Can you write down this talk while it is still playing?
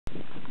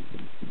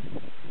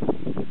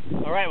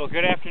Alright, well,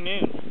 good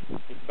afternoon.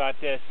 It's about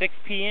 6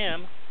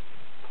 p.m.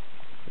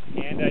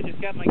 and I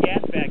just got my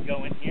gas bag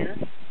going here.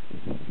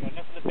 Got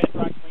enough of the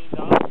bedrock cleaned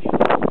off.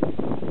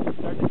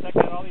 Starting to suck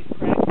out all these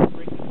cracks and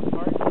break this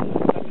apart. Suck this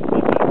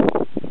stuff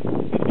out.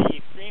 It's going to be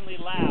extremely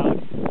loud.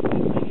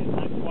 This thing is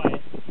not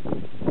quiet.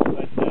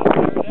 But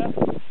fire it up,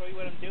 show you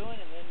what I'm doing,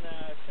 and then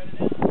shut it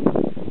down.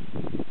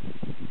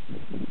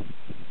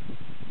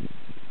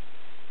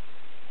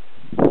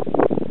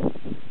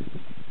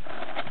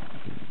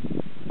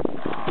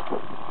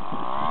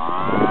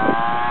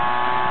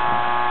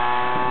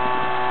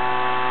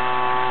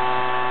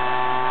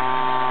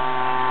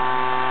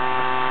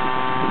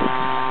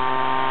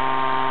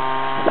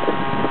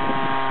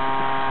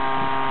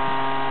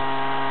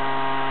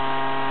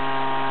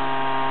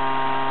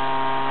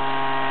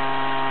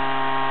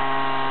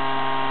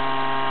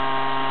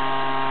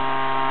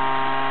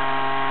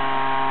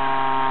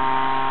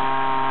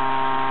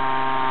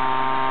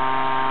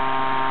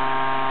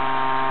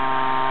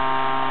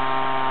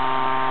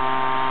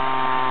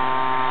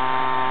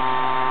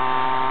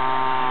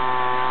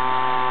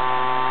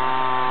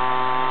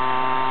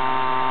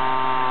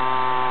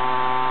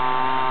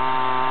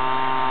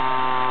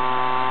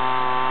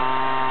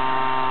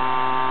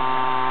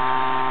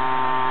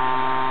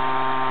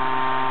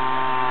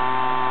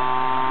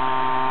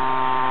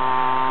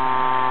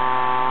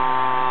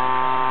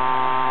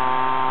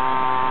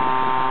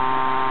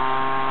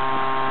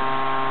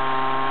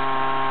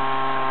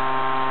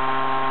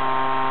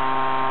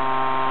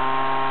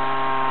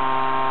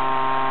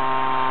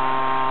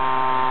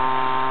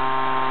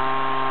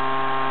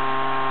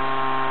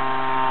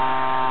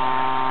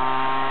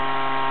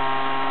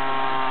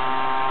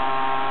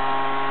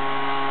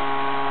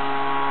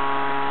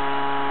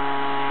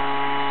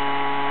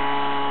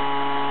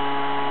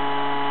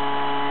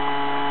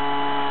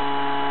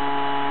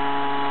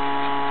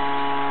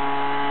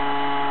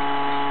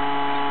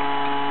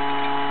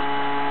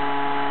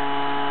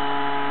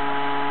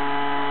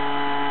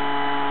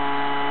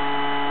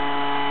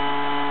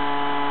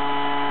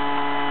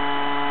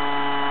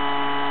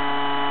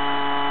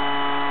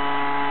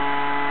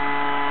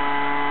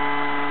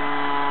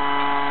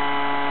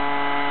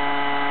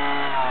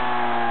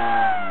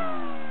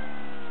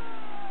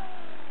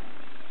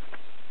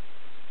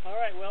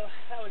 Well,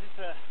 that was just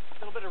a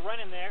little bit of run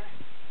in there.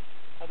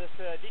 This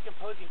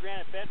decomposing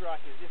granite bedrock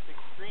is just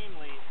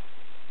extremely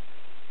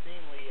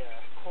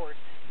coarse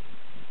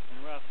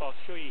and rough. I'll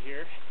show you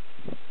here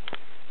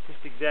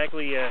just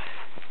exactly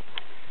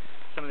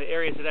some of the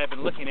areas that I've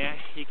been looking at.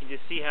 You can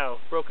just see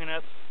how broken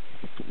up,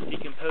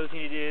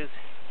 decomposing it is.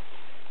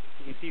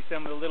 You can see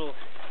some of the little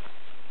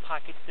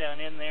pockets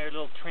down in there,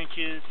 little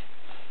trenches.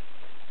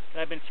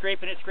 And I've been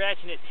scraping it,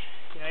 scratching it.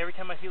 You know, every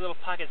time I see a little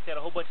pocket, it's got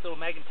a whole bunch of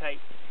little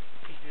magnetite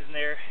pieces in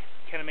there.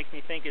 Kind of makes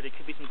me think that it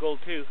could be some gold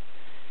too.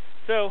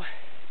 So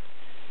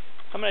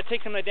I'm going to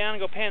take some of that down and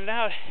go pan it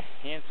out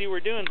and see what we're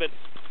doing. But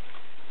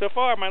so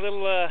far my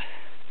little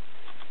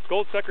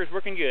gold sucker is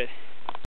working good.